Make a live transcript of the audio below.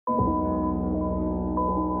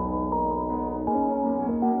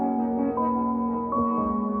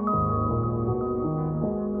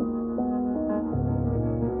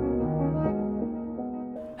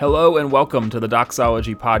Hello and welcome to the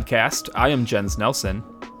Doxology Podcast. I am Jens Nelson.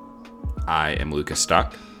 I am Lucas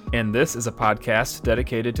Stock. And this is a podcast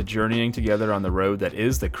dedicated to journeying together on the road that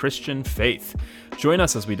is the Christian faith. Join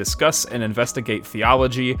us as we discuss and investigate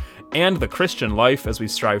theology and the Christian life as we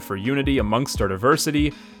strive for unity amongst our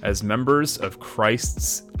diversity as members of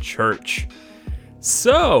Christ's church.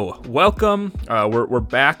 So, welcome. We're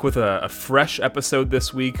back with a fresh episode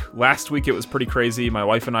this week. Last week it was pretty crazy. My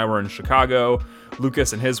wife and I were in Chicago.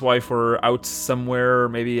 Lucas and his wife were out somewhere,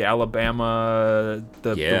 maybe Alabama,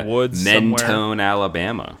 the woods Mentone, somewhere.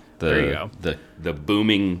 Alabama. There you go. The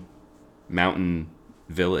booming mountain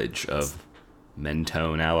village of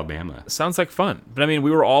Mentone, Alabama. Sounds like fun. But I mean,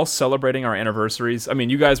 we were all celebrating our anniversaries. I mean,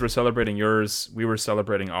 you guys were celebrating yours. We were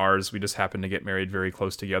celebrating ours. We just happened to get married very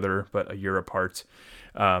close together, but a year apart.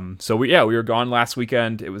 So we were gone last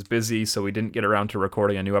weekend. It was busy, so we didn't get around to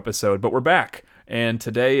recording a new episode, but we're back. And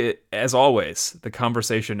today, as always, the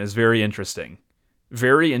conversation is very interesting,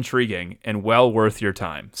 very intriguing, and well worth your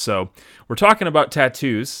time. So we're talking about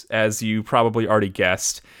tattoos, as you probably already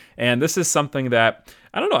guessed. And this is something that,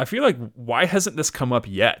 I don't know, I feel like, why hasn't this come up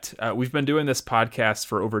yet? We've been doing this podcast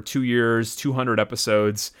for over 2 years, 200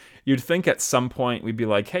 episodes. You'd think at some point we'd be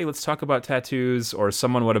like, hey, let's talk about tattoos. Or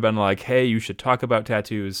someone would have been like, hey, you should talk about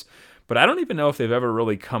tattoos. But I don't even know if they've ever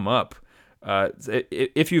really come up.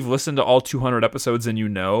 If you've listened to all 200 episodes and you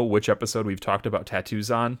know which episode we've talked about tattoos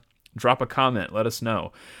on, drop a comment, let us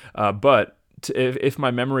know. But if my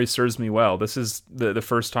memory serves me well, this is the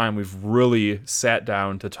first time we've really sat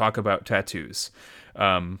down to talk about tattoos.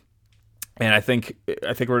 And I think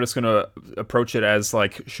we're just going to approach it as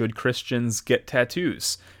like, should Christians get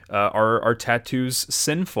tattoos? Are tattoos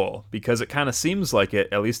sinful? Because it kind of seems like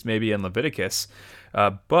it, at least maybe in Leviticus.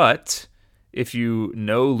 But if you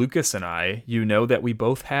know Lucas and I, you know that we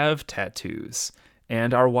both have tattoos,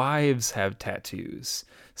 and our wives have tattoos.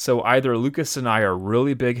 So either Lucas and I are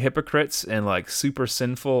really big hypocrites and like super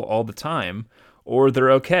sinful all the time, or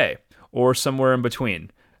they're okay, or somewhere in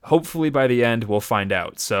between. Hopefully by the end we'll find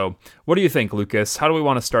out. So what do you think, Lucas? How do we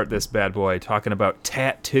want to start this bad boy talking about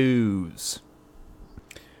tattoos?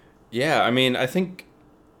 Yeah, I mean, I think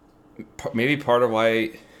maybe part of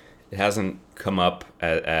why it hasn't come up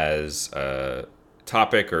as a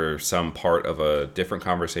topic or some part of a different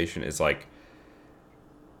conversation is like,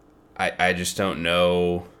 I just don't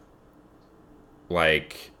know,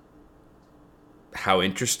 like, how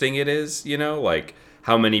interesting it is, you know, like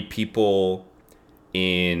how many people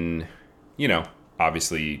in, you know,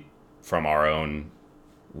 obviously from our own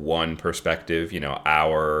one perspective, you know,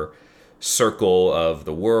 our circle of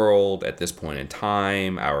the world at this point in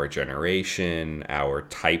time, our generation, our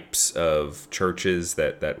types of churches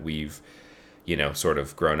that we've, you know, sort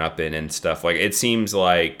of grown up in and stuff. Like, it seems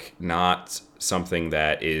like not something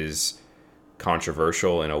that is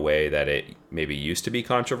controversial in a way that it maybe used to be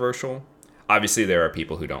controversial. Obviously, there are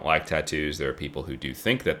people who don't like tattoos. There are people who do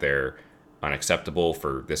think that they're unacceptable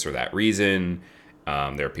for this or that reason.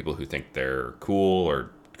 There are people who think they're cool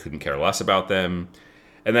or couldn't care less about them.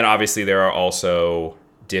 And then obviously there are also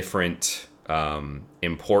different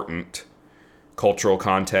important cultural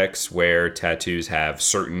contexts where tattoos have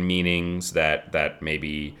certain meanings that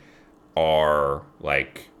maybe are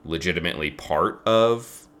like legitimately part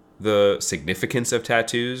of the significance of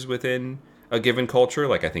tattoos within a given culture.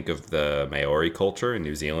 Like I think of the Maori culture in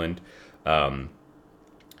New Zealand.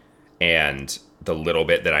 And the little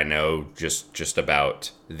bit that I know just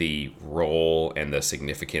about the role and the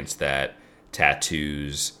significance that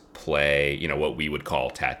tattoos play, you know, what we would call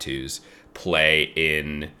tattoos, play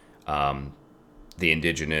in the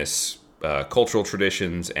indigenous cultural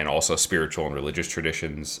traditions and also spiritual and religious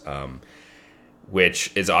traditions,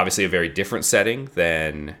 which is obviously a very different setting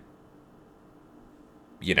than,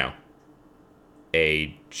 you know,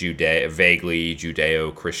 a vaguely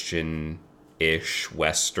Judeo-Christian-ish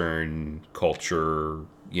Western culture,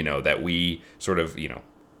 you know, that we sort of, you know,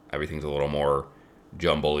 everything's a little more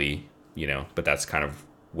jumble-y, you know, but that's kind of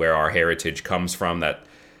where our heritage comes from. That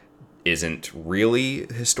isn't really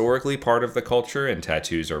historically part of the culture, and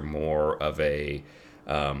tattoos are more of a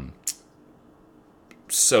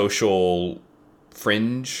social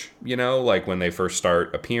fringe, you know, like when they first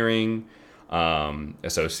start appearing,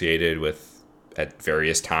 associated with at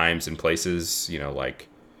various times and places, you know, like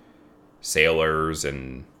sailors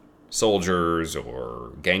and soldiers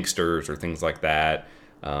or gangsters or things like that.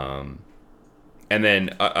 And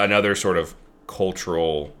then another sort of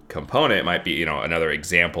cultural component might be, you know, another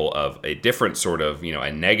example of a different sort of, you know,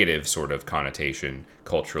 a negative sort of connotation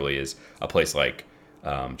culturally is a place like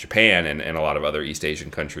Japan and a lot of other East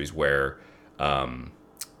Asian countries where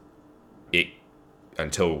it,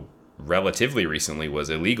 until relatively recently was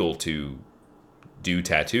illegal to do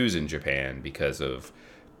tattoos in Japan because of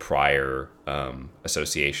prior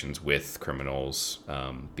associations with criminals,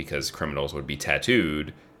 because criminals would be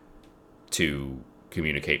tattooed to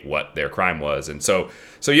communicate what their crime was. And so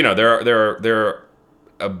there are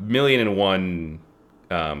a million and one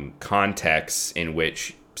contexts in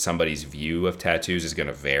which somebody's view of tattoos is going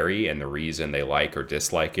to vary, and the reason they like or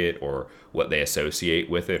dislike it, or what they associate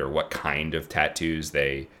with it, or what kind of tattoos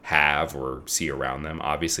they have or see around them,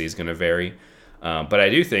 obviously is going to vary. But I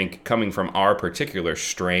do think, coming from our particular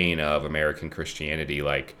strain of American Christianity,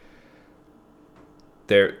 like,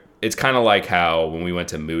 it's kind of like how when we went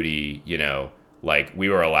to Moody, like, we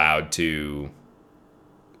were allowed to,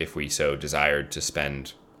 if we so desired to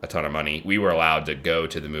spend a ton of money, we were allowed to go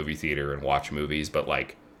to the movie theater and watch movies, but,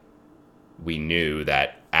 like, we knew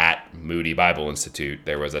that at Moody Bible Institute,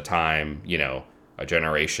 there was a time, a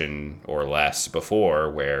generation or less before,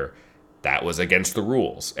 where that was against the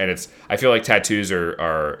rules. And I feel like tattoos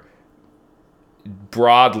are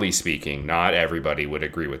broadly speaking, not everybody would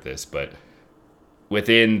agree with this, but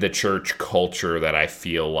within the church culture that I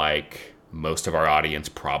feel like most of our audience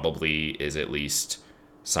probably is at least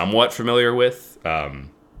somewhat familiar with,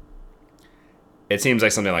 it seems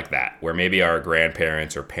like something like that, where maybe our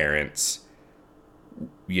grandparents or parents,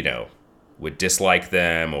 would dislike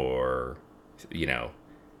them, or,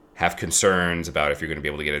 have concerns about if you're going to be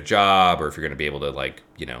able to get a job, or if you're going to be able to, like,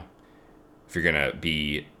 if you're going to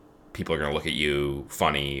be, people are going to look at you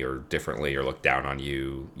funny or differently, or look down on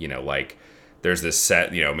you, like, there's this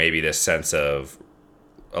maybe this sense of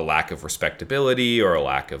a lack of respectability, or a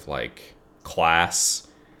lack of, like, class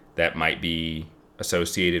that might be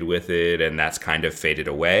associated with it, and that's kind of faded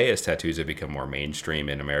away as tattoos have become more mainstream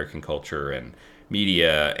in American culture and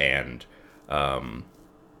media, and I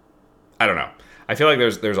don't know. I feel like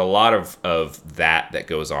there's a lot of that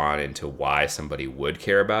goes on into why somebody would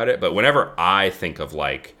care about it. But whenever I think of,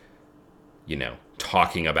 like,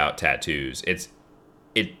 talking about tattoos,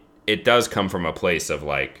 it does come from a place of,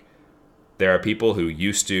 like, there are people who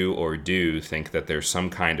used to or do think that there's some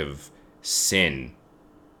kind of sin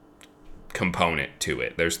component to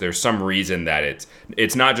it. There's some reason that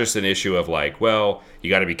it's not just an issue of, like, well, you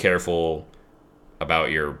got to be careful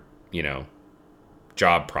about your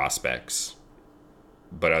job prospects,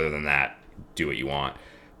 but other than that, do what you want.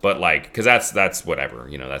 But, like, because that's whatever,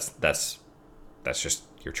 that's just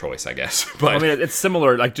your choice, I guess. But I mean, it's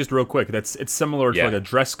similar, like, just real quick, it's similar to, yeah. like, a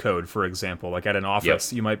dress code, for example. Like, at an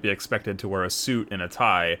office, You might be expected to wear a suit and a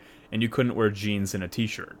tie, and you couldn't wear jeans and a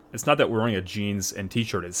t-shirt. It's not that wearing a jeans and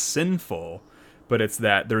t-shirt is sinful, but it's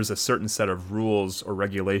that there's a certain set of rules or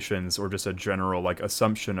regulations, or just a general, like,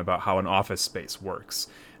 assumption about how an office space works.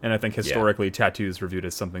 And I think historically, tattoos were viewed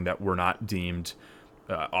as something that were not deemed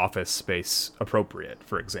office space appropriate,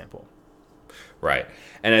 for example. Right.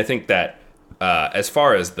 And I think that as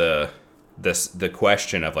far as the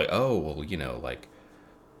question of, like, oh, well, like,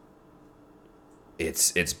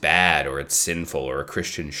 it's bad, or it's sinful, or a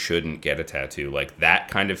Christian shouldn't get a tattoo, like, that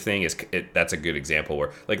kind of thing that's a good example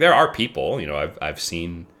where, like, there are people, I've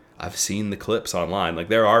seen the clips online, like,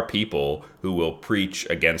 there are people who will preach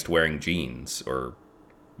against wearing jeans, or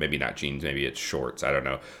maybe not jeans, maybe it's shorts, I don't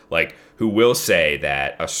know, like, who will say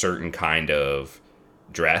that a certain kind of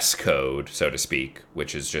dress code, so to speak,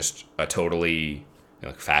 which is just a totally,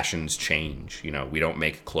 like, fashions change, we don't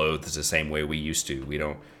make clothes the same way we used to, we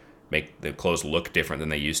don't make the clothes look different than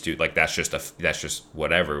they used to, like, that's just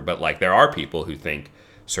whatever. But, like, there are people who think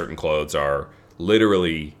certain clothes are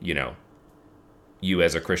literally, you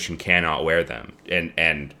as a Christian cannot wear them,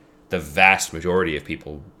 and the vast majority of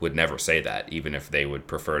people would never say that, even if they would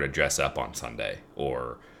prefer to dress up on Sunday,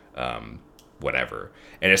 or whatever.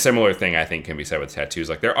 And a similar thing, I think, can be said with tattoos.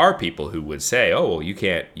 Like, there are people who would say, oh, well, you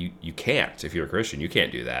can't, if you're a Christian, you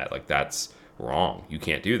can't do that, like, that's wrong, you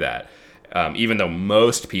can't do that. Even though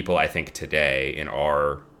most people, I think, today in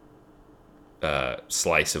our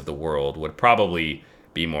slice of the world would probably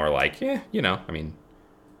be more like, I mean,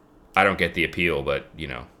 I don't get the appeal, but,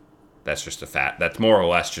 that's just that's more or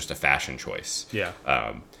less just a fashion choice. Yeah.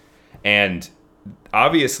 And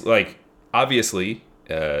obviously,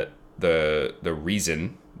 the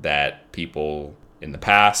reason that people in the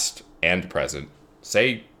past and present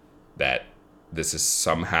say that this is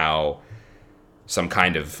somehow some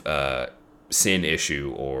kind of sin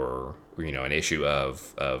issue, or an issue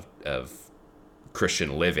of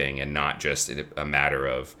Christian living, and not just a matter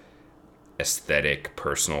of aesthetic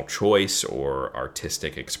personal choice or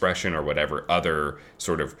artistic expression, or whatever other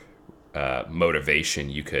sort of motivation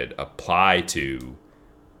you could apply to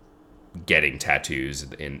getting tattoos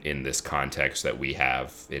in this context that we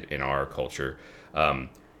have in our culture.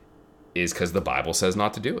 is because the Bible says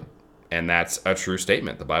not to do it. And that's a true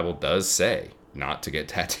statement. The Bible does say not to get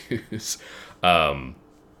tattoos.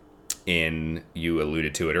 You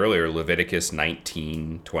alluded to it earlier, Leviticus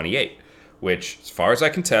 19:28, which, as far as I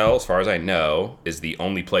can tell, as far as I know, is the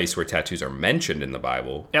only place where tattoos are mentioned in the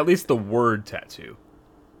Bible. At least the word tattoo.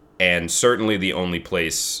 And certainly the only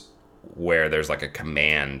place where there's like a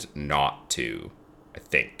command not to, I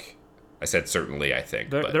think. I said certainly, I think.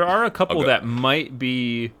 There are a couple that might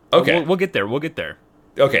be... Okay. We'll get there.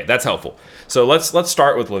 Okay, that's helpful. So let's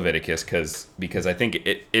start with Leviticus because I think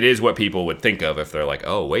it is what people would think of if they're like,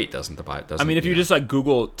 oh wait, doesn't the Bible? I mean, if you just like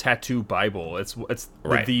Google tattoo Bible, it's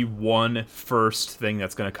right. the one first thing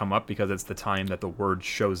that's going to come up because it's the time that the word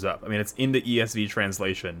shows up. I mean, it's in the ESV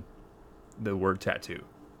translation, the word tattoo.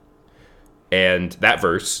 And that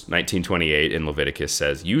verse, 19:28 in Leviticus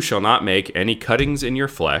says, "You shall not make any cuttings in your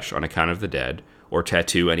flesh on account of the dead, or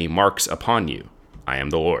tattoo any marks upon you. I am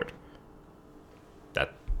the Lord."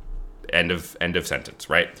 That end of sentence,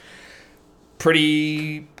 right?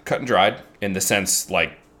 Pretty cut and dried in the sense,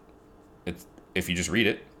 like, if you just read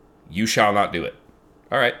it, you shall not do it.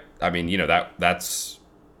 All right. I mean, that's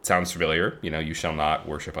sounds familiar. You shall not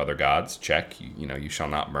worship other gods. Check. You shall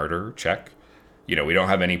not murder. Check. We don't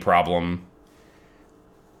have any problem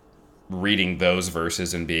reading those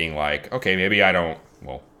verses and being like, okay, maybe I don't,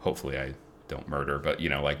 well, hopefully I don't murder, but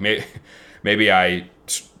like maybe I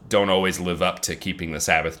don't always live up to keeping the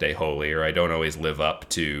Sabbath day holy, or I don't always live up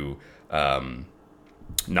to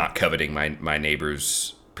not coveting my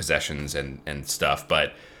neighbor's possessions and stuff,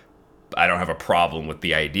 but I don't have a problem with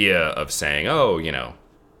the idea of saying, oh,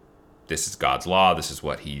 this is God's law, this is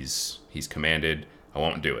what he's commanded, I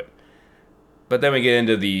won't do it. But then we get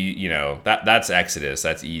into the, that's Exodus,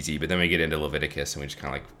 that's easy. But then we get into Leviticus and we just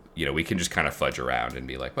kind of like, we can just kind of fudge around and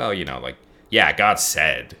be like, well, yeah, God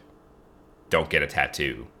said, don't get a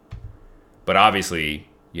tattoo. But obviously,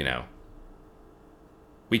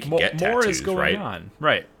 we can get tattoos, more is going right? on,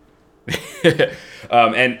 right?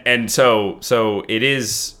 And so it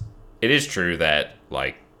is true that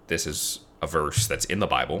like this is a verse that's in the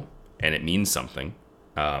Bible and it means something,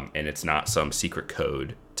 and it's not some secret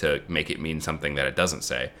code to make it mean something that it doesn't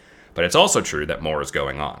say. But it's also true that more is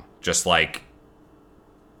going on, just like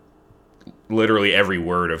literally every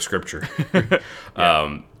word of Scripture.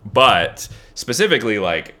 Yeah. But specifically,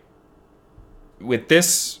 like with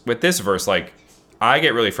this verse, like I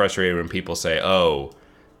get really frustrated when people say, "Oh,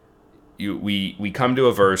 we come to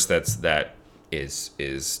a verse that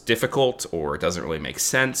is difficult, or it doesn't really make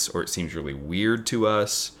sense, or it seems really weird to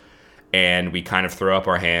us," and we kind of throw up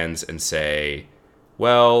our hands and say,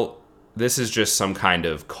 well, this is just some kind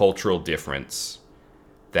of cultural difference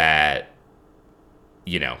that,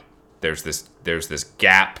 there's this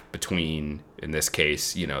gap between, in this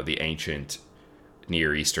case, the ancient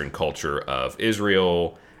Near Eastern culture of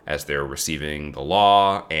Israel as they're receiving the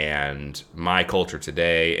law and my culture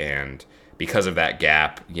today. And because of that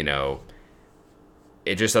gap,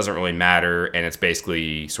 it just doesn't really matter. And it's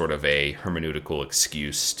basically sort of a hermeneutical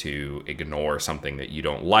excuse to ignore something that you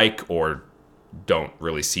don't like or don't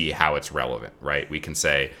really see how it's relevant, right? We can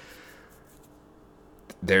say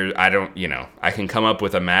I can come up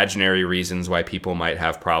with imaginary reasons why people might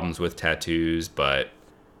have problems with tattoos, but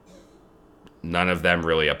none of them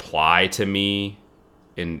really apply to me.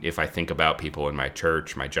 If I think about people in my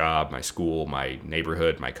church, my job, my school, my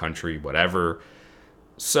neighborhood, my country, whatever.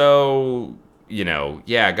 So,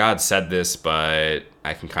 yeah, God said this, but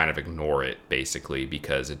I can kind of ignore it basically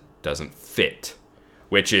because it doesn't fit,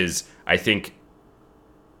 which is, I think,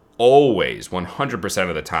 always 100%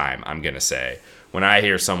 of the time, I'm going to say, when I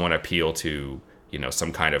hear someone appeal to,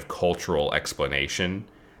 some kind of cultural explanation,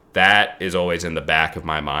 that is always in the back of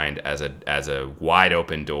my mind as a wide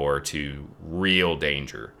open door to real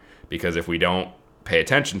danger. Because if we don't pay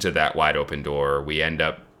attention to that wide open door, we end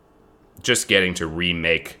up just getting to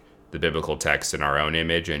remake the biblical text in our own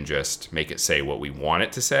image and just make it say what we want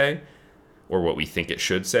it to say or what we think it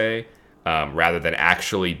should say. Rather than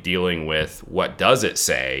actually dealing with what does it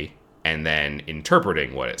say and then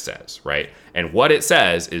interpreting what it says, right? And what it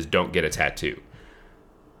says is don't get a tattoo.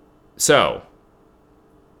 So,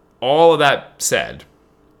 all of that said,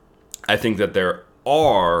 I think that there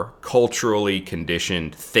are culturally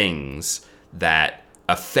conditioned things that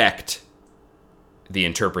affect the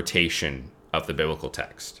interpretation of the biblical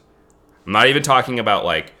text. I'm not even talking about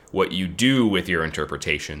like what you do with your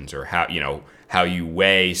interpretations or how you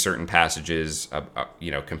weigh certain passages,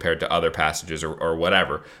 compared to other passages or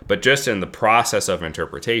whatever. But just in the process of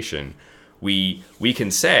interpretation, we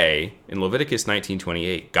can say in Leviticus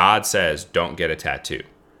 19:28, God says, "Don't get a tattoo."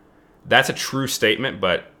 That's a true statement,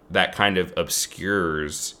 but that kind of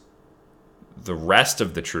obscures the rest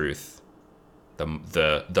of the truth,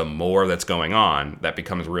 the more that's going on, that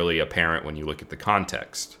becomes really apparent when you look at the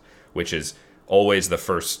context, which is always the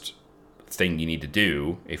first thing you need to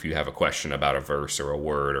do if you have a question about a verse or a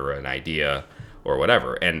word or an idea or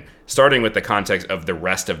whatever. And starting with the context of the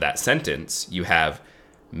rest of that sentence, you have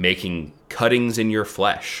making cuttings in your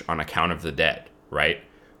flesh on account of the dead, right?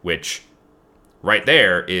 Which right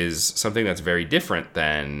there is something that's very different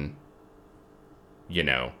than,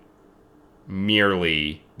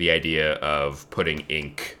 merely the idea of putting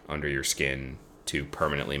ink under your skin to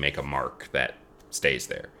permanently make a mark that stays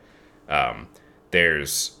there.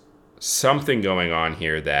 There's something going on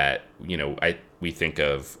here that, we think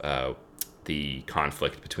of the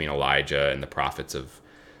conflict between Elijah and the prophets of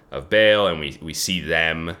Baal, and we see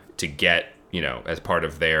them to get, as part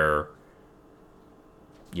of their,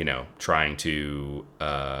 trying to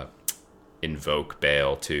invoke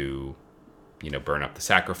Baal to, burn up the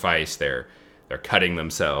sacrifice. They're cutting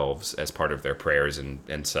themselves as part of their prayers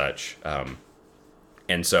and such.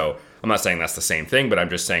 And so I'm not saying that's the same thing, but I'm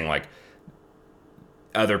just saying, like,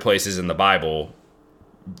 other places in the Bible,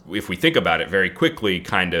 if we think about it very quickly,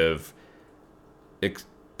 kind of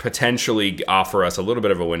potentially offer us a little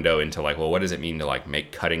bit of a window into, like, well, what does it mean to, like,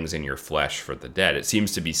 make cuttings in your flesh for the dead? It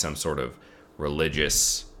seems to be some sort of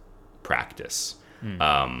religious practice.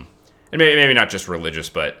 And maybe not just religious,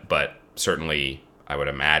 but certainly, I would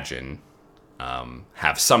imagine,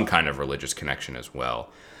 have some kind of religious connection as well.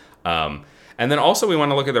 And then also we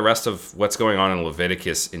want to look at the rest of what's going on in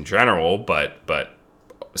Leviticus in general, but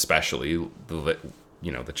especially the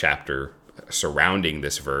chapter surrounding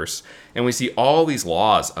this verse, and we see all these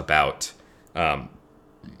laws about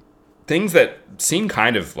things that seem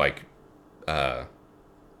kind of like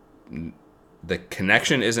the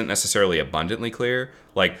connection isn't necessarily abundantly clear.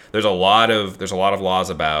 Like, there's a lot of laws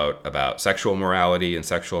about sexual morality and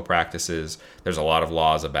sexual practices. There's a lot of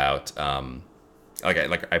laws about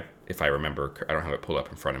if I remember, I don't have it pulled up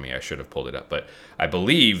in front of me. I should have pulled it up, but I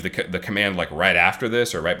believe the command, like, right after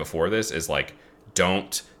this or right before this is, like,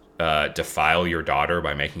 don't defile your daughter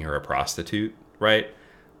by making her a prostitute, right?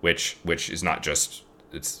 Which is not just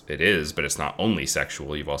it is, but it's not only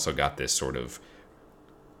sexual. You've also got this sort of,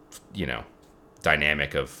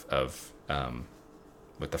 dynamic of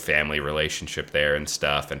with the family relationship there and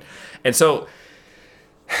stuff, and so.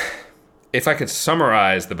 If I could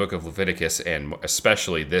summarize the book of Leviticus, and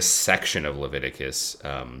especially this section of Leviticus,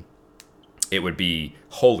 it would be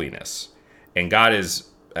holiness. And God is,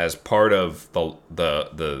 as part of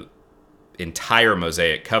the entire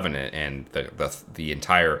Mosaic covenant and the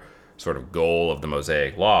entire sort of goal of the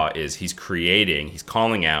Mosaic law, is he's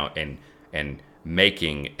calling out and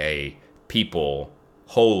making a people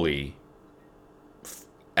holy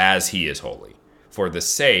as he is holy, for the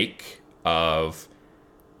sake of,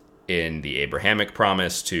 in the Abrahamic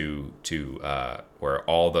promise to where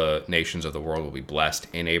all the nations of the world will be blessed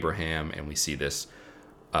in Abraham, and we see this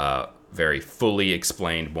very fully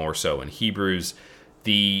explained more so in Hebrews.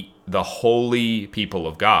 The holy people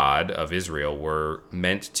of God, of Israel, were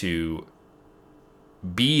meant to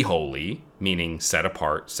be holy, meaning set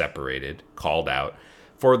apart, separated, called out,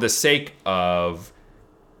 for the sake of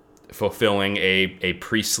fulfilling a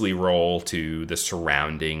priestly role to the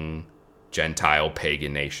surrounding Gentile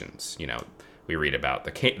pagan nations. We read about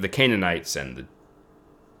the Canaanites and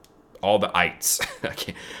all the ites,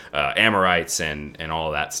 Amorites and all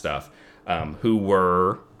of that stuff, who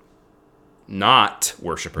were not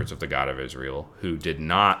worshipers of the God of Israel, who did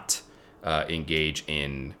not engage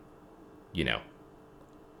in, we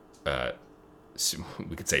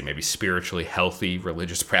could say maybe spiritually healthy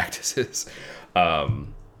religious practices.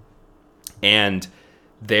 And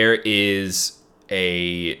there is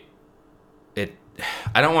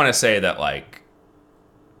I don't want to say that, like,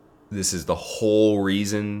 this is the whole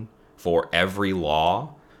reason for every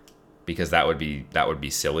law, because that would be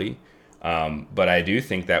silly. But I do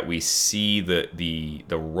think that we see the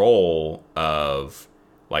role of,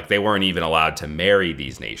 like, they weren't even allowed to marry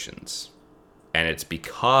these nations, and it's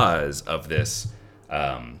because of this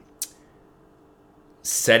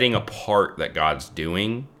setting apart that God's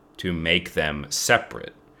doing to make them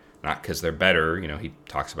separate. Not because they're better, he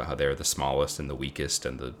talks about how they're the smallest and the weakest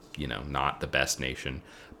and the, not the best nation,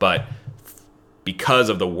 but because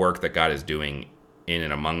of the work that God is doing in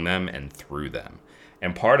and among them and through them.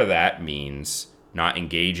 And part of that means not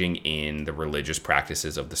engaging in the religious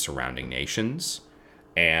practices of the surrounding nations.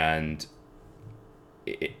 And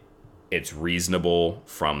it's reasonable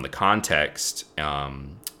from the context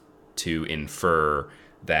to infer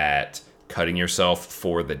that cutting yourself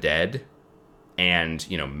for the dead and,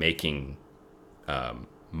 making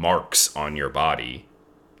marks on your body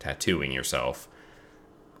tattooing yourself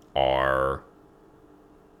are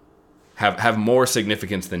have more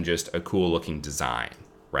significance than just a cool looking design,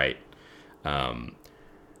 right?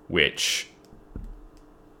 Which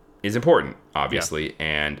is important, obviously,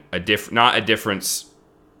 and not a difference,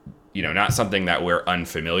 not something that we're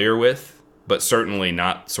unfamiliar with, but certainly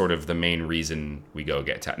not sort of the main reason we go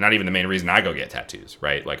get not even the main reason I go get tattoos,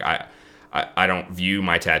 right? Like I don't view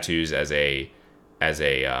my tattoos as a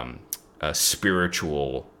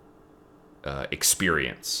spiritual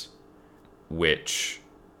experience, which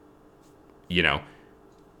that's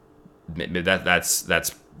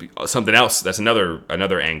something else. That's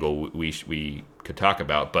another angle we could talk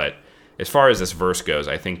about. But as far as this verse goes,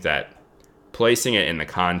 I think that placing it in the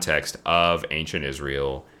context of ancient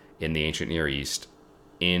Israel in the ancient Near East,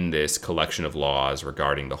 in this collection of laws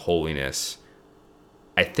regarding the holiness,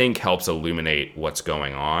 I think helps illuminate what's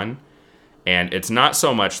going on. And it's not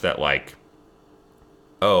so much that like,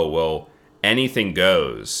 oh, well, anything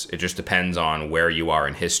goes. It just depends on where you are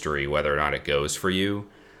in history, whether or not it goes for you.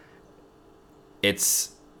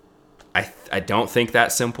 I don't think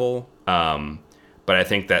that's simple. But I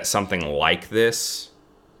think that something like this,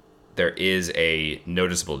 there is a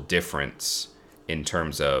noticeable difference in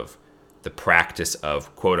terms of the practice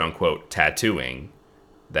of quote unquote tattooing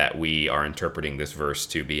that we are interpreting this verse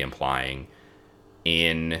to be implying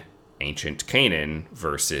in ancient Canaan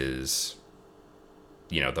versus,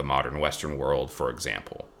 the modern Western world, for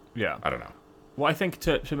example. Yeah. I don't know. Well, I think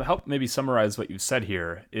to help maybe summarize what you said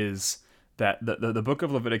here is that the book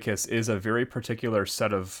of Leviticus is a very particular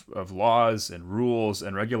set of laws and rules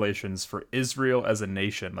and regulations for Israel as a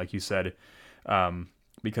nation, like you said,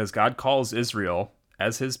 because God calls Israel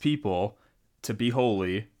as his people to be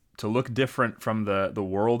holy, to look different from the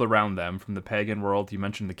world around them, from the pagan world. You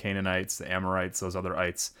mentioned the Canaanites, the Amorites, those other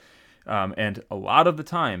ites. And a lot of the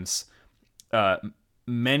times,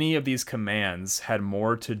 many of these commands had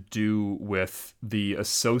more to do with the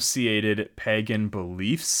associated pagan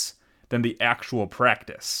beliefs than the actual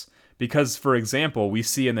practice. Because, for example, we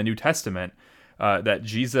see in the New Testament that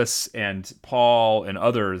Jesus and Paul and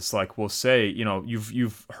others will say,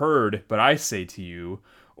 you've heard, but I say to you,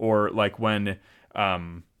 or like when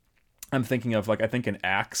I'm thinking of I think in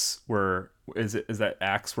Acts where is that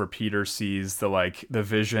Acts where Peter sees the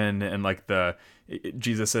vision and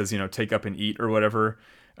Jesus says, take up and eat or whatever.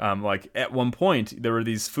 At one point there were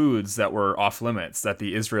these foods that were off limits that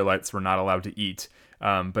the Israelites were not allowed to eat.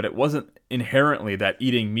 But it wasn't inherently that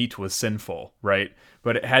eating meat was sinful, right?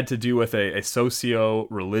 But it had to do with a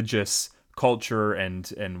socio-religious culture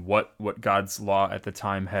and what God's law at the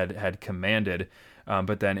time had commanded.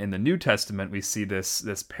 But then in the New Testament, we see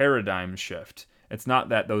this paradigm shift. It's not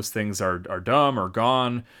that those things are dumb or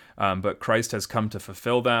gone, but Christ has come to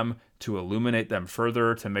fulfill them, to illuminate them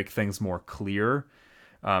further, to make things more clear.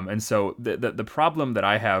 And so the problem that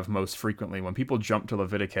I have most frequently when people jump to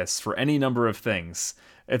Leviticus for any number of things,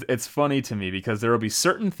 it's funny to me because there will be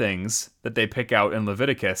certain things that they pick out in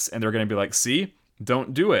Leviticus and they're going to be like, see,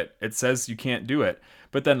 don't do it. It says you can't do it.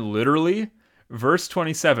 But then literally, verse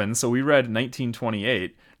 27, so we read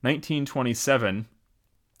 1928, 1927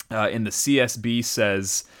 in the CSB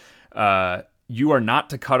says, you are not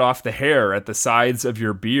to cut off the hair at the sides of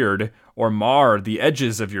your beard or mar the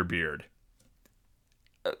edges of your beard.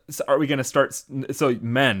 So are we going to start? So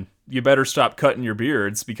men, you better stop cutting your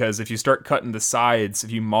beards, because if you start cutting the sides,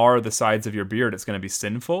 if you mar the sides of your beard, it's going to be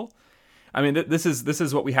sinful. I mean, this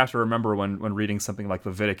is what we have to remember when reading something like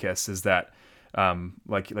Leviticus, is that,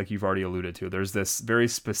 like you've already alluded to, there's this very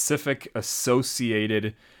specific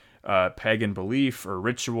associated pagan belief or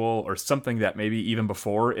ritual or something that maybe even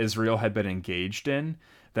before Israel had been engaged in,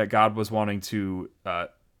 that God was wanting to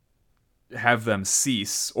have them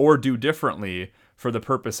cease or do differently for the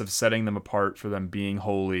purpose of setting them apart, for them being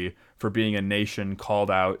holy, for being a nation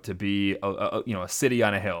called out to be a city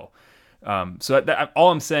on a hill. So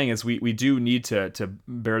all I'm saying is we do need to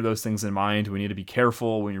bear those things in mind. We need to be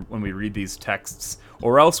careful when we read these texts,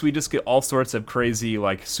 or else we just get all sorts of crazy,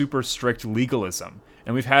 super strict legalism.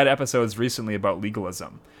 And we've had episodes recently about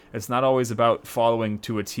legalism. It's not always about following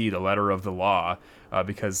to a T the letter of the law,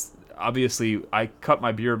 because obviously I cut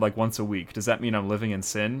my beard once a week. Does that mean I'm living in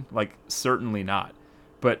sin? Certainly not.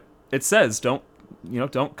 But it says don't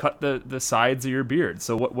cut the sides of your beard.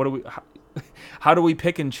 So what do we? How do we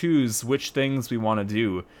pick and choose which things we want to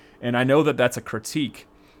do? And I know that that's a critique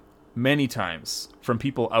many times from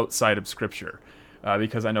people outside of Scripture,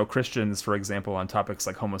 because I know Christians, for example, on topics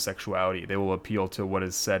like homosexuality, they will appeal to what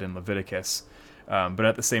is said in Leviticus. But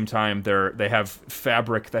at the same time, they have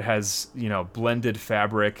fabric that has, blended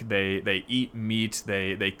fabric. They eat meat.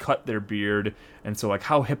 They cut their beard. And so, like,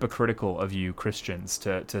 how hypocritical of you Christians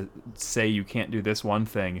to say you can't do this one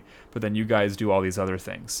thing, but then you guys do all these other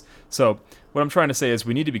things. So what I'm trying to say is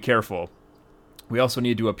we need to be careful. We also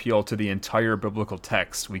need to appeal to the entire biblical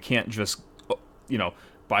text. We can't just,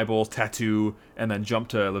 Bible, tattoo, and then jump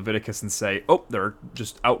to Leviticus and say, oh, they're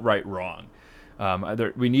just outright wrong.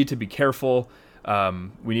 We need to be careful.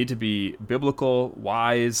 We need to be biblical,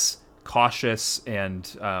 wise, cautious, and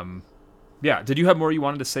Did you have more you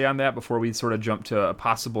wanted to say on that before we sort of jump to a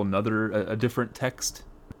possible a different text?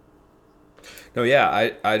 No,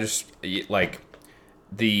 yeah, I just like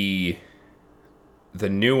the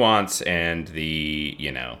nuance and the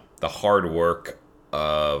hard work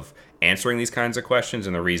of answering these kinds of questions,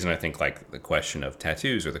 and the reason I think like the question of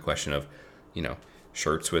tattoos or the question of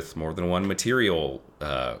shirts with more than one material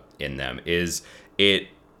in them is this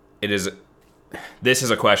is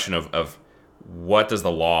a question of what does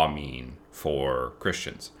the law mean for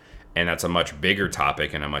Christians, and that's a much bigger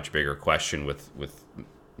topic and a much bigger question with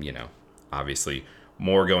obviously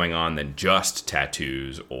more going on than just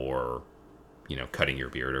tattoos or cutting your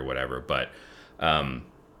beard or whatever. But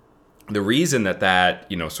the reason that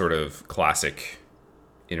sort of classic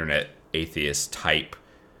internet atheist type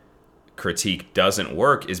critique doesn't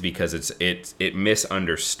work is because it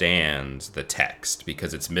misunderstands the text,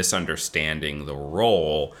 because it's misunderstanding the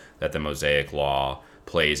role that the Mosaic Law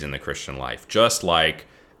plays in the Christian life. Just like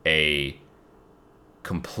a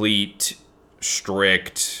complete,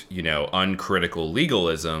 strict, uncritical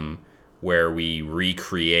legalism where we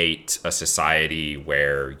recreate a society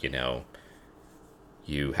where,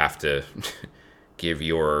 you have to give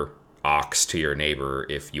your ox to your neighbor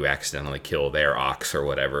if you accidentally kill their ox or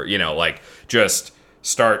whatever, just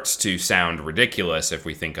starts to sound ridiculous if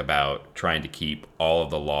we think about trying to keep all of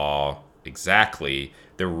the law exactly.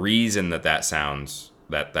 The reason that sounds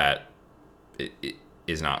that it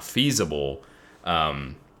is not feasible,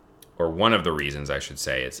 or one of the reasons I should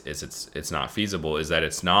say it's not feasible, is that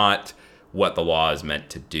it's not what the law is meant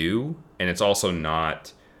to do, and it's also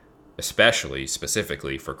not, especially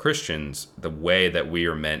specifically for Christians, the way that we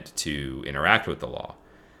are meant to interact with the law.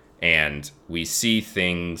 And we see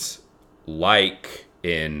things like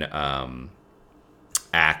in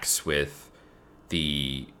Acts with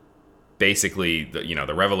the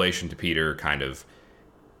revelation to Peter, kind of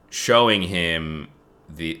showing him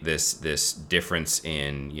this difference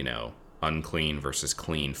in unclean versus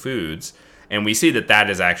clean foods, and we see that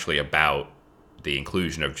is actually about the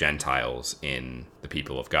inclusion of Gentiles in the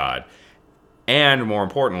people of God. And more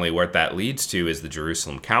importantly, what that leads to is the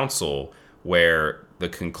Jerusalem Council, where the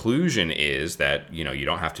conclusion is that, you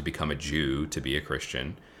don't have to become a Jew to be a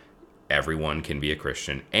Christian. Everyone can be a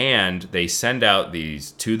Christian. And they send out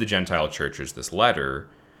to the Gentile churches this letter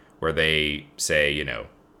where they say,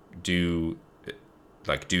 do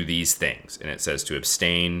these things. And it says to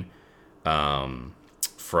abstain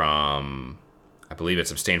from, I believe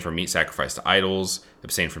it's abstain from meat sacrificed to idols,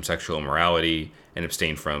 abstain from sexual immorality, and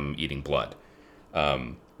abstain from eating blood.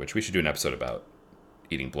 Which we should do an episode about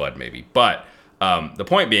eating blood maybe. But the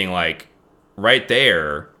point being, like, right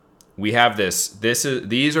there, we have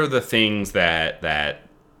these are the things that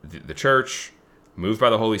the church, moved by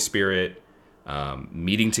the Holy Spirit,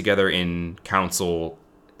 meeting together in council,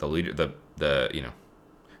 the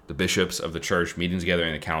bishops of the church meeting together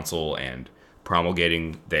in the council and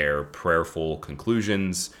promulgating their prayerful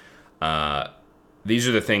conclusions. These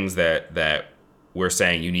are the things that we're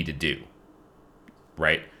saying you need to do,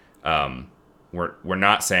 right? We're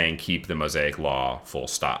not saying keep the Mosaic Law full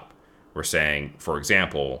stop. We're saying, for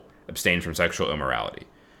example, abstain from sexual immorality.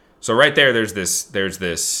 So right there's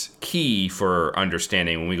this key for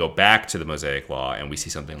understanding when we go back to the Mosaic Law and we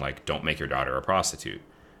see something like, don't make your daughter a prostitute.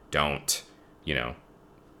 Don't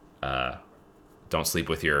sleep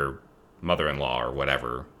with your mother-in-law or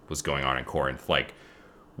whatever was going on in Corinth. Like,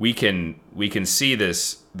 we can see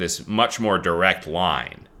this much more direct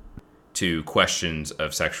line to questions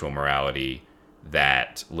of sexual morality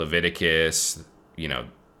that Leviticus,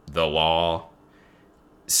 the law,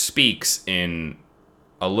 speaks in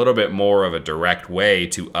a little bit more of a direct way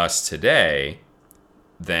to us today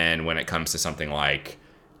than when it comes to something like,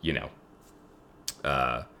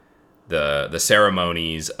 the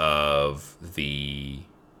ceremonies of the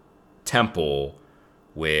temple,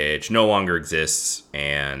 which no longer exists.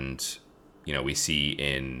 And, we see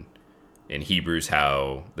in Hebrews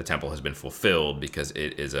how the temple has been fulfilled because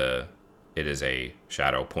it is a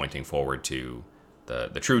shadow pointing forward to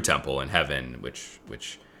the true temple in heaven,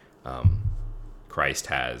 which Christ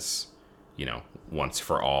has once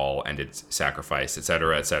for all, and its sacrifice,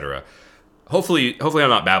 etc., etc. Hopefully I'm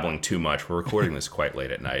not babbling too much. We're recording this quite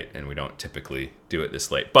late at night, and we don't typically do it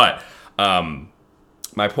this late. But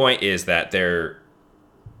my point is that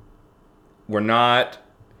we're not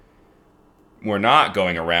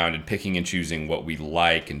going around and picking and choosing what we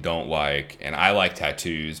like and don't like. And I like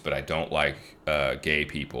tattoos, but I don't like gay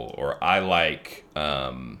people. Or I like,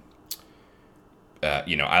 I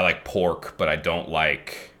like pork, but I don't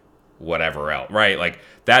like whatever else, right? Like,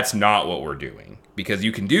 that's not what we're doing. Because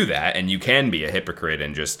you can do that, and you can be a hypocrite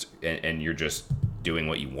and you're just doing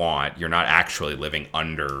what you want. You're not actually living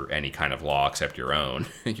under any kind of law except your own.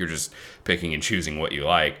 You're just picking and choosing what you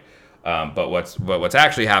like. But what's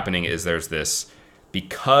actually happening is there's this,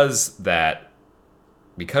 because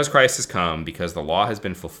Christ has come, because the law has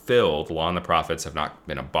been fulfilled. The law and the prophets have not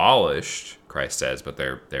been abolished, Christ says, but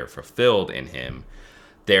they're fulfilled in him.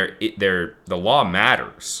 The law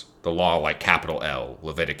matters. The law, like capital L,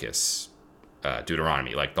 Leviticus,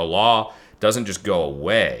 Deuteronomy, like the law doesn't just go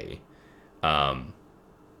away.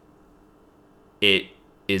 It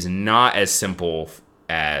is not as simple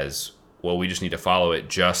as, well, we just need to follow it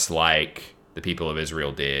just like the people of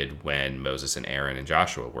Israel did when Moses and Aaron and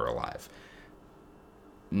Joshua were alive.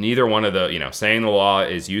 Neither one of saying the law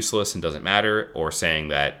is useless and doesn't matter, or saying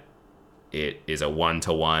that it is a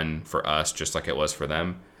one-to-one for us just like it was for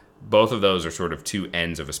them. Both of those are sort of two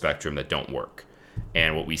ends of a spectrum that don't work.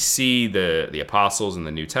 And what we see the apostles in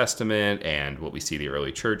the New Testament and what we see the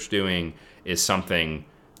early church doing is something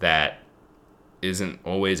that isn't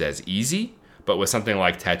always as easy. But with something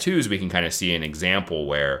like tattoos, we can kind of see an example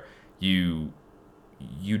where you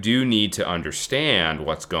do need to understand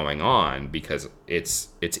what's going on, because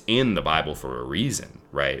it's in the Bible for a reason,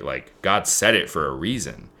 right? Like, God said it for a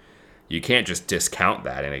reason. You can't just discount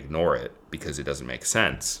that and ignore it because it doesn't make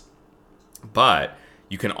sense. But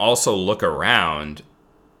you can also look around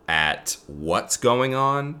at what's going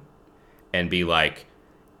on and be like,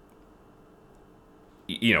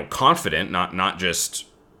 confident, not just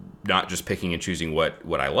picking and choosing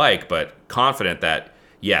what I like, but confident that,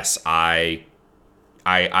 yes, I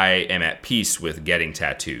am at peace with getting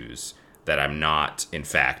tattoos, that I'm not, in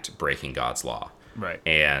fact, breaking God's law. Right.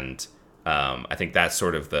 And I think that's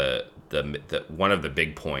sort of the one of the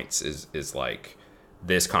big points is like,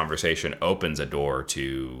 this conversation opens a door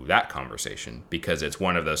to that conversation, because it's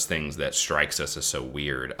one of those things that strikes us as so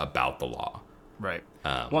weird about the law. Right.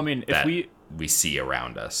 Well, I mean, if we see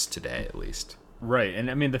around us today, at least. Right. And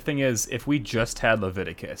I mean, the thing is, if we just had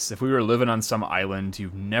Leviticus, if we were living on some island,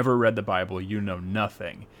 you've never read the Bible, you know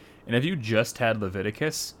nothing. And if you just had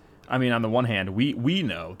Leviticus, I mean, on the one hand, we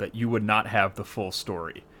know that you would not have the full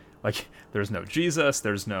story. Like, there's no Jesus,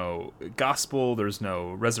 there's no gospel, there's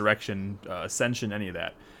no resurrection, ascension, any of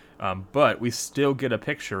that. But we still get a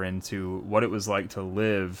picture into what it was like to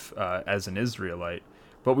live as an Israelite.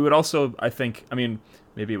 But we would also, I think, I mean,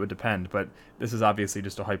 maybe it would depend, but this is obviously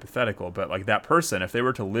just a hypothetical, but like that person, if they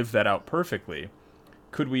were to live that out perfectly,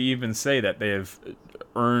 could we even say that they have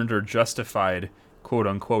earned or justified, quote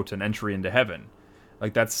unquote, an entry into heaven?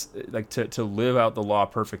 Like, that's like to live out the law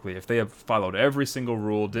perfectly. If they have followed every single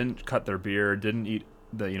rule, didn't cut their beard, didn't eat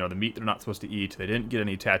the meat they're not supposed to eat, they didn't get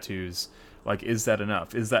any tattoos, like, is that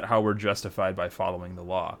enough? Is that how we're justified by following the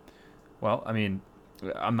law? Well, I mean,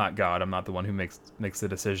 I'm not God. I'm not the one who makes the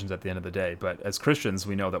decisions at the end of the day. But as Christians,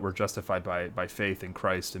 we know that we're justified by faith in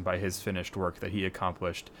Christ and by his finished work that he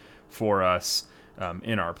accomplished for us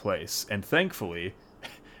in our place. And thankfully,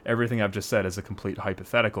 everything I've just said is a complete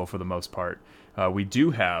hypothetical for the most part. We do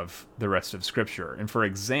have the rest of Scripture. And for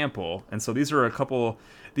example, and so these are a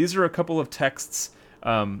couple of texts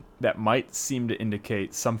that might seem to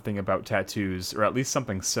indicate something about tattoos, or at least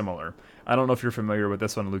something similar. I don't know if you're familiar with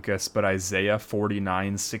this one, Lucas, but Isaiah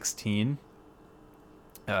 49:16.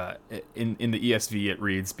 In the ESV it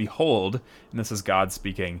reads, "Behold," and this is God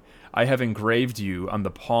speaking, "I have engraved you on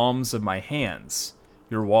the palms of my hands.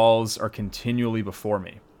 Your walls are continually before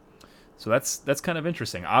me." So that's kind of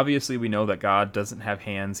interesting. Obviously, we know that God doesn't have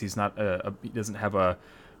hands. He's not he doesn't have a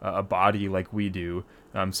body like we do.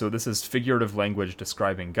 So this is figurative language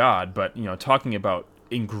describing God, but talking about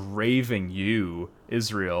engraving you,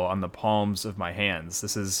 Israel, on the palms of my hands.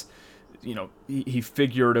 This is, he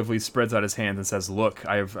figuratively spreads out his hands and says, "Look,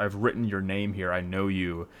 I've written your name here. I know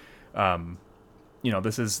you."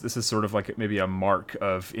 This is sort of like maybe a mark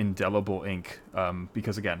of indelible ink,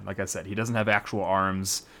 because again, like I said, he doesn't have actual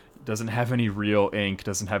arms, doesn't have any real ink,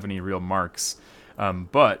 doesn't have any real marks.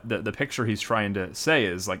 But the picture he's trying to say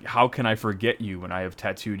is like, how can I forget you when I have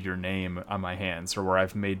tattooed your name on my hands, or where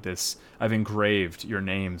I've engraved your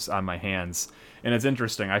names on my hands. And it's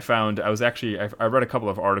interesting. I read a couple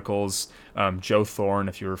of articles. Joe Thorne,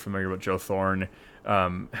 if you're familiar with Joe Thorne,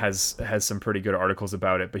 has some pretty good articles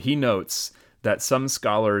about it. But he notes that some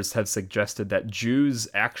scholars have suggested that Jews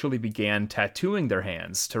actually began tattooing their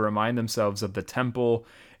hands to remind themselves of the temple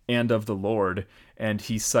and of the Lord. And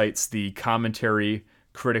he cites the commentary,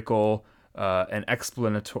 critical, and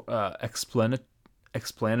explanatory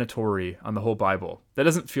on the whole Bible. That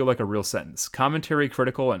doesn't feel like a real sentence. Commentary,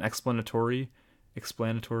 critical, and explanatory.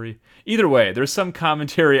 Either way, there's some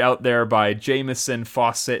commentary out there by Jameson,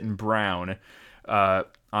 Fawcett, and Brown on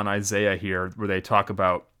Isaiah here, where they talk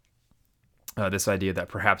about this idea that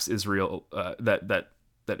perhaps Israel that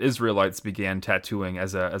Israelites began tattooing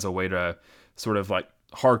as a way to sort of like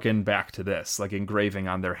harken back to this, like engraving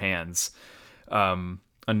on their hands.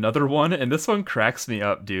 Another one, and this one cracks me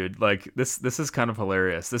up, dude. Like this is kind of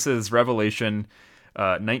hilarious. This is Revelation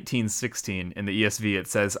 19:16 in the ESV. It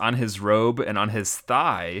says, "On his robe and on his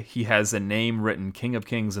thigh he has a name written, King of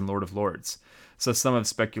Kings and Lord of Lords." So some have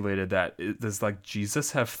speculated that does like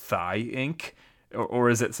Jesus have thigh ink, or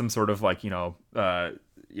is it some sort of like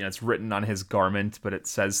it's written on his garment but it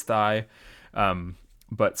says thigh.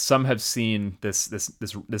 But some have seen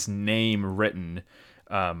this name written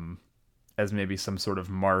as maybe some sort of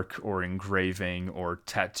mark or engraving or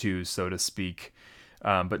tattoo, so to speak.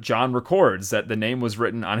 But John records that the name was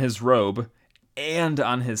written on his robe and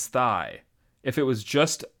on his thigh. If it was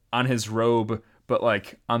just on his robe, but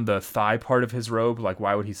like on the thigh part of his robe, like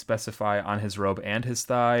why would he specify on his robe and his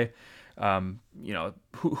thigh?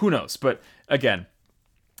 Who knows? But again,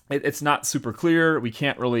 it's not super clear. We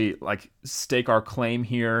can't really like stake our claim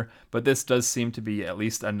here, but this does seem to be at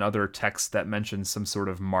least another text that mentions some sort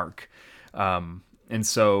of mark. And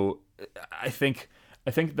so I think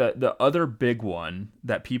that the other big one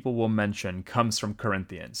that people will mention comes from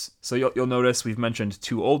Corinthians. So you'll notice we've mentioned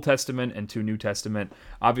 2 Old Testament and 2 New Testament.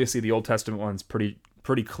 Obviously, the Old Testament one's pretty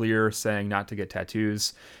clear, saying not to get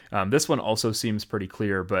tattoos. This one also seems pretty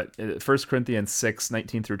clear, but 1 Corinthians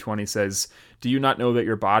 6:19 through 20 says, "Do you not know that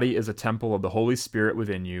your body is a temple of the Holy Spirit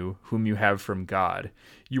within you, whom you have from God?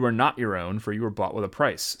 You are not your own, for you were bought with a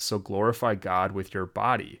price. So glorify God with your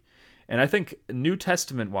body." And I think New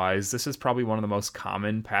Testament-wise, this is probably one of the most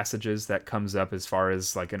common passages that comes up as far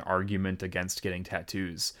as like an argument against getting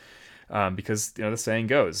tattoos. Because, the saying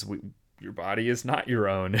goes, your body is not your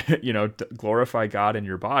own. Glorify God in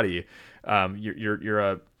your body.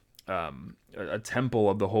 You're a temple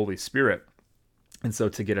of the Holy Spirit. And so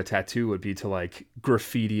to get a tattoo would be to like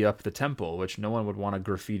graffiti up the temple, which no one would want to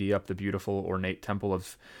graffiti up the beautiful, ornate temple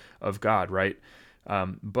of God, right?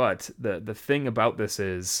 But the thing about this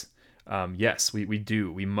is, yes,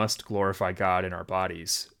 we must glorify God in our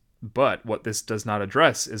bodies. But what this does not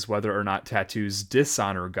address is whether or not tattoos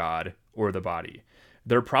dishonor God or the body.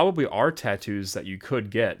 There probably are tattoos that you could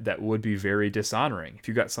get that would be very dishonoring. If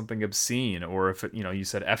you got something obscene, or if you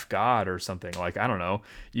said F God or something, like, I don't know,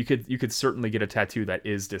 you could certainly get a tattoo that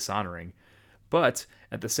is dishonoring. But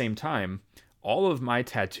at the same time, all of my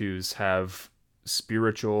tattoos have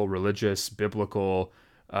spiritual, religious, biblical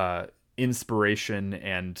inspiration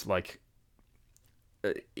and like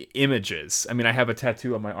images. I mean, I have a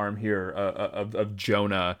tattoo on my arm here of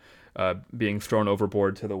Jonah being thrown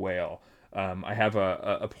overboard to the whale. I have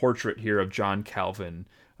a portrait here of John Calvin,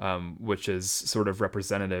 which is sort of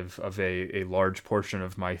representative of a large portion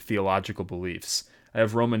of my theological beliefs. I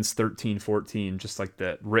have Romans 13:14, just like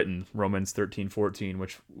the written Romans 13:14,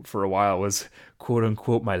 which for a while was quote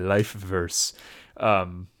unquote my life verse.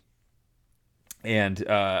 And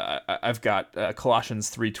I've got Colossians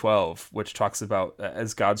 3:12, which talks about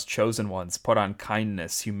as God's chosen ones, put on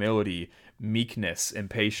kindness, humility, meekness, and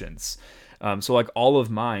patience. So like all of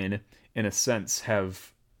mine, in a sense,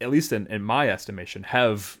 have, at least in my estimation,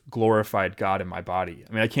 have glorified God in my body.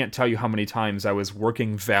 I mean, I can't tell you how many times I was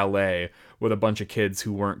working valet with a bunch of kids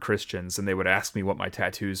who weren't Christians, and they would ask me what my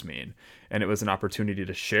tattoos mean. And it was an opportunity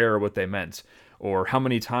to share what they meant. Or how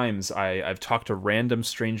many times I've talked to random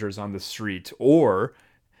strangers on the street, or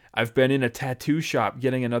I've been in a tattoo shop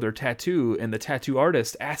getting another tattoo, and the tattoo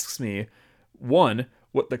artist asks me, one,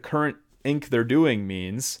 what the current ink they're doing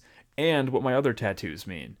means, and what my other tattoos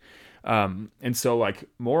mean. And so, like,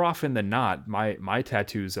 more often than not, my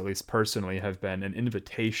tattoos, at least personally, have been an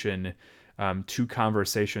invitation to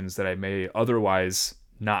conversations that I may otherwise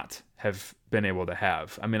not have been able to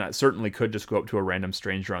have. I mean, I certainly could just go up to a random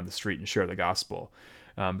stranger on the street and share the gospel.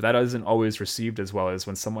 But that isn't always received as well as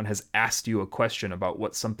when someone has asked you a question about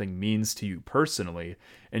what something means to you personally,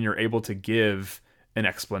 and you're able to give an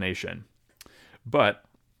explanation. But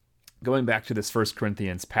going back to this First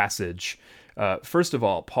Corinthians passage, first of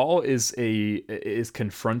all, Paul is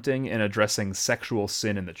confronting and addressing sexual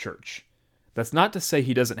sin in the church. That's not to say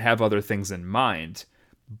he doesn't have other things in mind,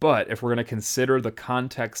 but if we're going to consider the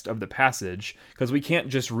context of the passage, because we can't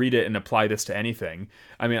just read it and apply this to anything.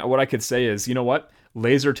 I mean, what I could say is, you know what?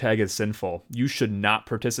 Laser tag is sinful. You should not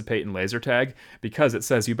participate in laser tag because it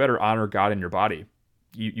says you better honor God in your body.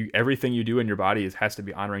 Everything you do in your body has to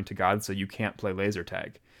be honoring to God, so you can't play laser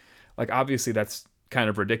tag. Like, obviously that's kind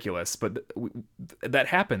of ridiculous, but that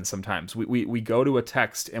happens sometimes. We go to a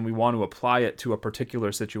text and we want to apply it to a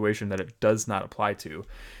particular situation that it does not apply to.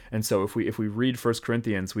 And so if we read 1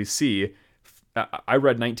 Corinthians, we see, I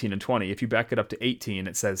read 19 and 20. If you back it up to 18,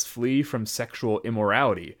 it says, flee from sexual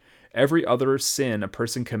immorality. Every other sin a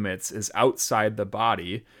person commits is outside the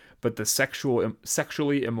body, but the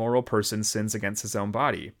sexually immoral person sins against his own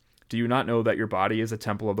body. Do you not know that your body is a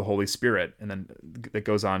temple of the Holy Spirit? And then it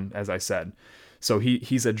goes on, as I said. So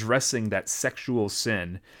he's addressing that sexual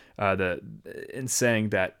sin, in saying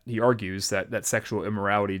that he argues that sexual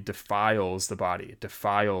immorality defiles the body,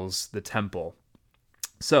 defiles the temple.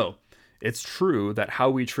 So it's true that how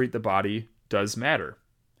we treat the body does matter.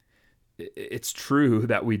 It's true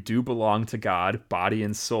that we do belong to God, body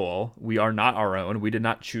and soul. We are not our own. We did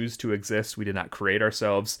not choose to exist. We did not create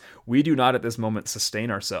ourselves. We do not at this moment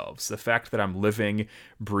sustain ourselves. The fact that I'm living,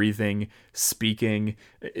 breathing, speaking,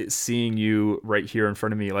 seeing you right here in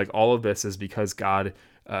front of me, like all of this is because God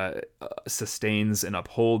sustains and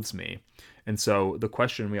upholds me. And so the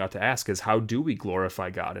question we ought to ask is, how do we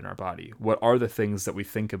glorify God in our body? What are the things that we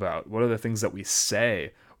think about? What are the things that we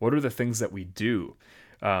say? What are the things that we do?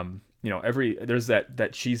 There's that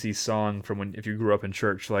cheesy song from when, if you grew up in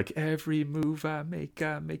church, like every move I make,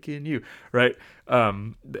 I'm making you, right?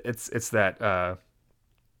 It's that,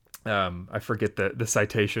 I forget the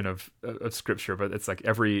citation of scripture, but it's like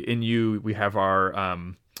in you, we have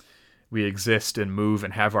we exist and move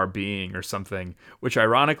and have our being or something, which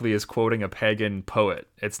ironically is quoting a pagan poet.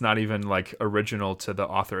 It's not even like original to the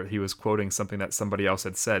author. He was quoting something that somebody else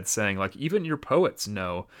had said, saying like, even your poets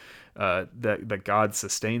know that God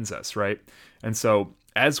sustains us, right? And so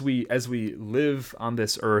as we live on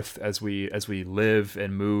this earth, as we live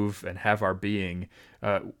and move and have our being,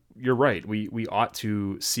 you're right. We ought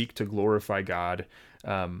to seek to glorify God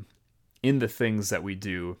in the things that we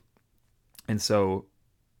do. And so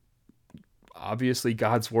obviously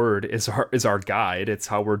God's word is our guide. It's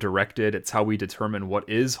how we're directed. It's how we determine what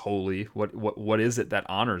is holy, what is it that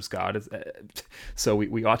honors God. So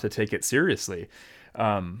we ought to take it seriously.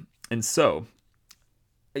 And so,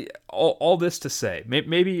 all this to say,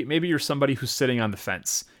 maybe you're somebody who's sitting on the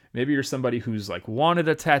fence. Maybe you're somebody who's like wanted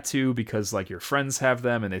a tattoo because like your friends have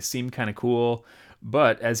them and they seem kind of cool.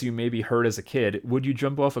 But as you maybe heard as a kid, would you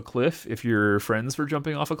jump off a cliff if your friends were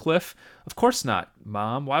jumping off a cliff? Of course not,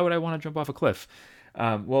 Mom. Why would I want to jump off a cliff?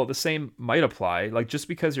 Well, the same might apply. Like, just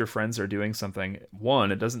because your friends are doing something,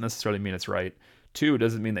 one, it doesn't necessarily mean it's right. Two, it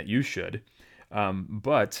doesn't mean that you should.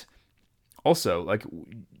 But also, like,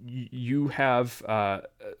 you have,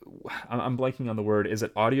 I'm blanking on the word. Is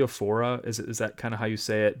it audiophora? Is that kind of how you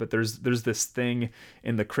say it? But there's this thing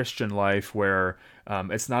in the Christian life where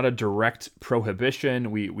it's not a direct prohibition.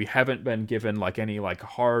 We haven't been given like any like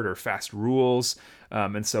hard or fast rules,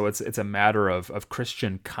 and so it's a matter of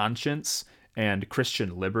Christian conscience and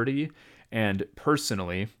Christian liberty. And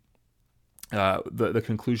personally, the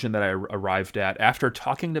conclusion that I arrived at after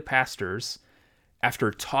talking to pastors,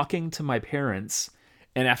 after talking to my parents,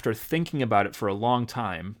 and after thinking about it for a long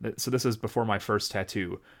time, so this is before my first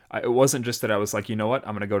tattoo, it wasn't just that I was like, you know what,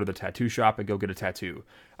 I'm going to go to the tattoo shop and go get a tattoo.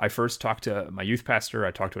 I first talked to my youth pastor,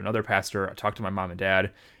 I talked to another pastor, I talked to my mom and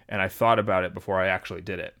dad, and I thought about it before I actually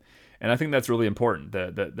did it. And I think that's really important,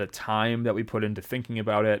 the time that we put into thinking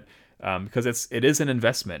about it, because it is an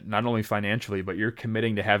investment, not only financially, but you're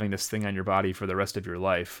committing to having this thing on your body for the rest of your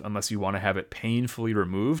life, unless you want to have it painfully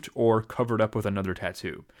removed or covered up with another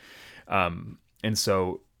tattoo. And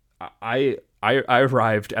so I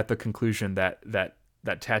arrived at the conclusion that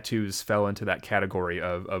tattoos fell into that category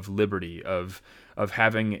of liberty, of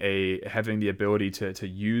having the ability to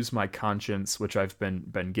use my conscience, which I've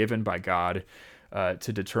been given by God,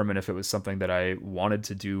 to determine if it was something that I wanted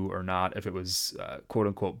to do or not, if it was quote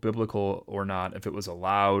unquote biblical or not, if it was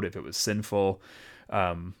allowed, if it was sinful.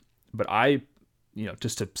 But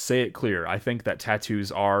just to say it clear, I think that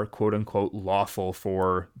tattoos are quote unquote lawful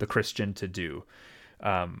for the Christian to do.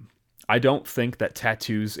 I don't think that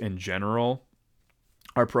tattoos in general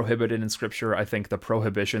are prohibited in Scripture. I think the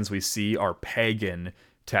prohibitions we see are pagan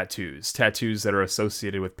tattoos that are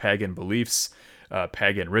associated with pagan beliefs,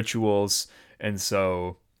 pagan rituals, And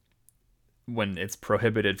so when it's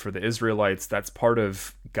prohibited for the Israelites, that's part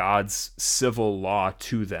of God's civil law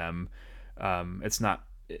to them. It's not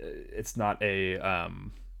a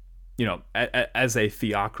as a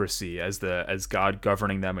theocracy, as God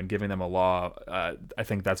governing them and giving them a law. I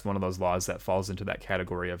think that's one of those laws that falls into that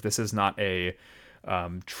category of this is not a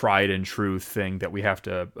tried and true thing that we have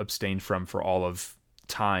to abstain from for all of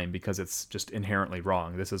time because it's just inherently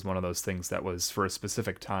wrong. This is one of those things that was for a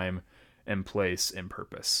specific time and place and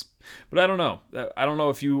purpose. But I don't know. I don't know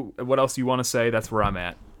if you what else you want to say. That's where I'm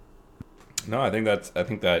at. No, I think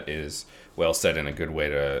that is well said and a good way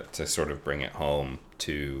to sort of bring it home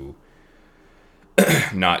to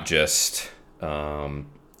not just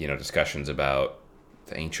discussions about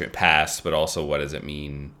the ancient past, but also what does it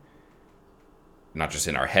mean, not just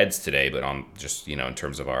in our heads today, but on just in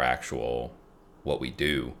terms of our actual what we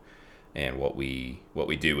do and what we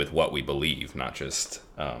do with what we believe, not just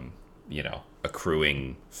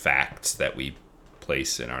accruing facts that we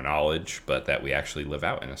place in our knowledge, but that we actually live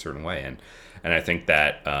out in a certain way. And I think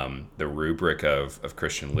that the rubric of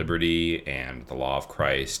Christian liberty and the law of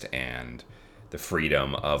Christ and the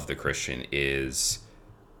freedom of the Christian is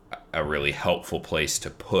a really helpful place to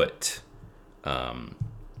put,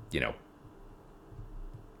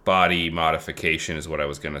 body modification is what I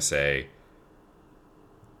was going to say.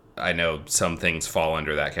 I know some things fall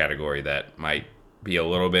under that category that might be a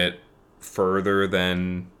little bit further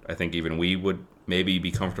than I think even we would maybe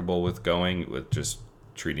be comfortable with going, with just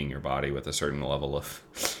treating your body with a certain level of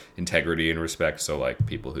integrity and respect. So like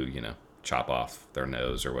people who, chop off their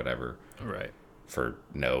nose or whatever. Right. For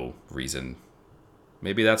no reason.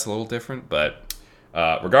 Maybe that's a little different, but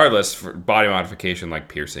regardless, for body modification like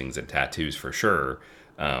piercings and tattoos for sure,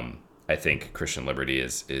 I think Christian liberty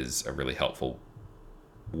is a really helpful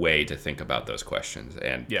way to think about those questions.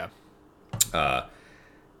 And yeah,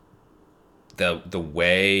 the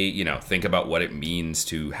way think about what it means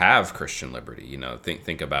to have Christian liberty.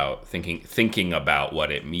 Thinking about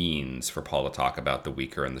what it means for Paul to talk about the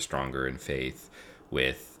weaker and the stronger in faith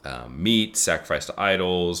with meat sacrificed to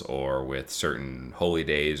idols, or with certain holy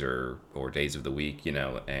days or days of the week.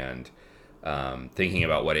 And thinking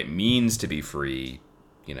about what it means to be free.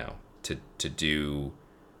 To do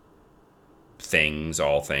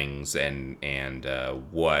all things, and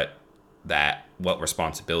what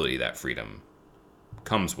responsibility that freedom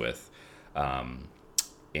comes with,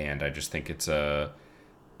 and I just think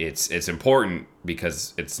it's important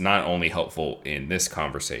because it's not only helpful in this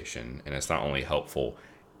conversation, and it's not only helpful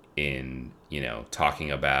in talking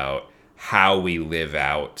about how we live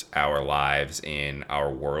out our lives in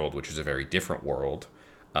our world, which is a very different world,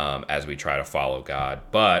 as we try to follow God,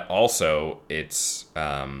 but also it's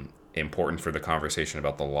important for the conversation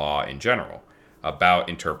about the law in general, about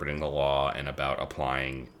interpreting the law and about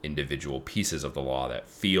applying individual pieces of the law that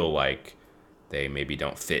feel like they maybe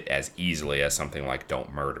don't fit as easily as something like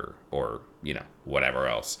don't murder or whatever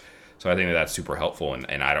else. So I think that's super helpful,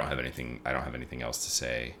 and I don't have anything else to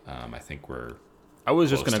say. I think I was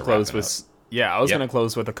just going to close with going to Yep.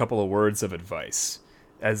 close with a couple of words of advice.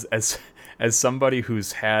 As somebody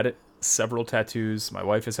who's had several tattoos, my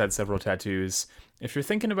wife has had several tattoos. If you're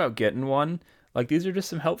thinking about getting one, like these are just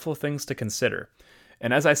some helpful things to consider.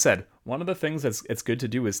 And as I said, one of the things that's it's good to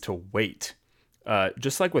do is to wait.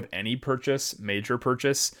 Just like with any purchase, major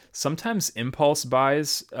purchase, sometimes impulse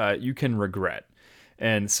buys you can regret.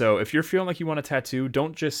 And so if you're feeling like you want a tattoo,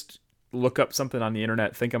 don't just look up something on the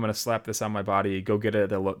internet, think I'm going to slap this on my body, go get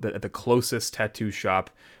it at the closest tattoo shop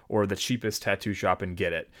or the cheapest tattoo shop and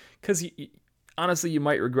get it. Because honestly, you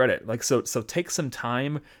might regret it. Like so take some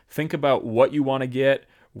time, think about what you want to get,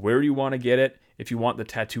 where you want to get it. If you want the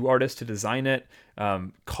tattoo artist to design it,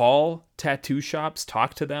 call tattoo shops,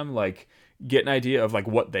 talk to them, like get an idea of like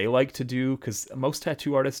what they like to do, because most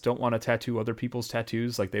tattoo artists don't want to tattoo other people's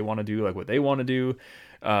tattoos. Like they want to do like what they want to do.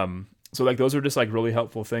 So like those are just like really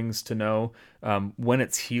helpful things to know. When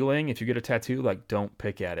it's healing, if you get a tattoo, like don't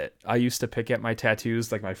pick at it. I used to pick at my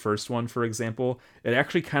tattoos, like my first one, for example. It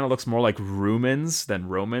actually kind of looks more like Rumans than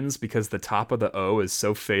Romans because the top of the O is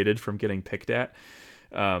so faded from getting picked at.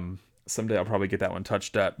 Someday I'll probably get that one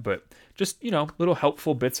touched up, but just, little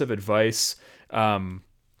helpful bits of advice.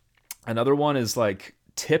 Another one is like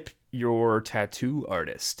tip your tattoo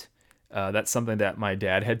artist. That's something that my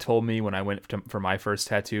dad had told me when I went for my first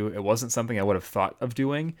tattoo. It wasn't something I would have thought of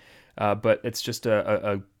doing, but it's just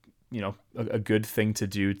a good thing to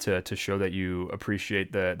do to show that you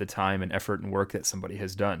appreciate the time and effort and work that somebody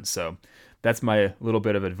has done. So that's my little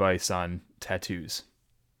bit of advice on tattoos.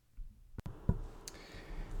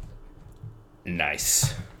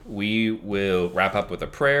 Nice. We will wrap up with a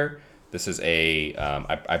prayer. This is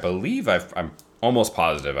I believe I'm almost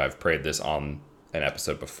positive I've prayed this on an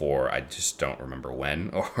episode before. I just don't remember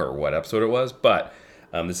when or what episode it was. But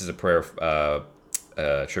this is a prayer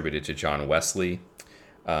attributed to John Wesley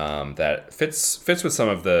that fits with some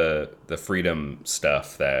of the freedom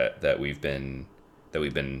stuff that we've been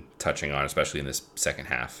touching on, especially in this second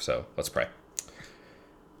half. So let's pray.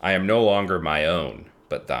 I am no longer my own,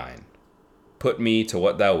 but thine. Put me to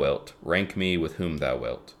what thou wilt, rank me with whom thou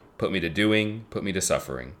wilt. Put me to doing, put me to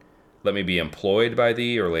suffering. Let me be employed by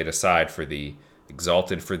thee or laid aside for thee,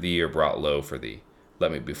 exalted for thee or brought low for thee.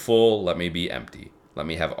 Let me be full, let me be empty. Let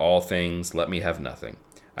me have all things, let me have nothing.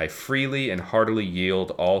 I freely and heartily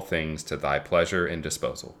yield all things to thy pleasure and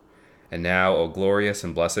disposal. And now, O glorious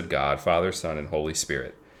and blessed God, Father, Son, and Holy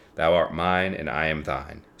Spirit, thou art mine and I am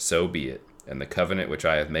thine. So be it. And the covenant which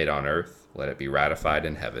I have made on earth, let it be ratified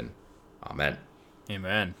in heaven. Amen.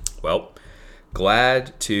 Amen. Well,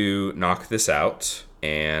 glad to knock this out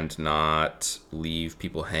and not leave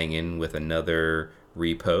people hanging with another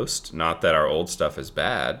repost. Not that our old stuff is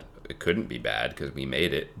bad. It couldn't be bad because we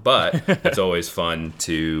made it, but it's always fun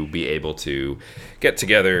to be able to get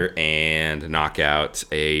together and knock out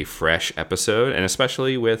a fresh episode, and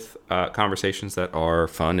especially with conversations that are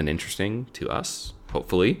fun and interesting to us,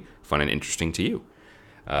 hopefully fun and interesting to you.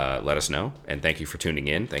 Let us know, and thank you for tuning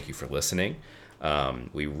in. Thank you for listening.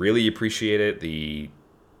 We really appreciate it. You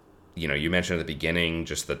mentioned at the beginning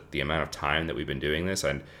just the amount of time that we've been doing this,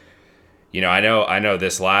 and I know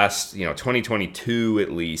this last 2022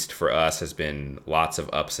 at least for us has been lots of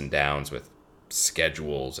ups and downs with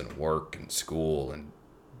schedules and work and school and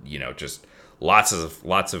just lots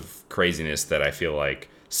of craziness that I feel like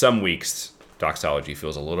some weeks Doxology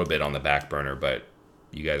feels a little bit on the back burner, but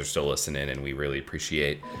you guys are still listening, and we really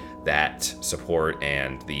appreciate that support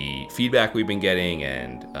and the feedback we've been getting.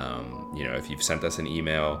 And if you've sent us an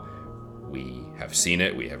email, we have seen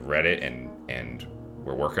it, we have read it, and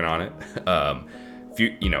we're working on it.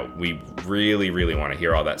 We really want to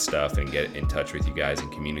hear all that stuff and get in touch with you guys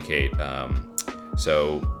and communicate.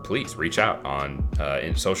 So please reach out on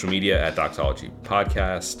in social media at Doxology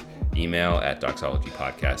Podcast, email at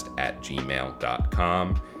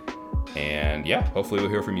doxologypodcast@gmail.com. And hopefully we'll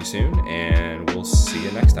hear from you soon, and we'll see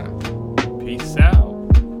you next time. Peace out.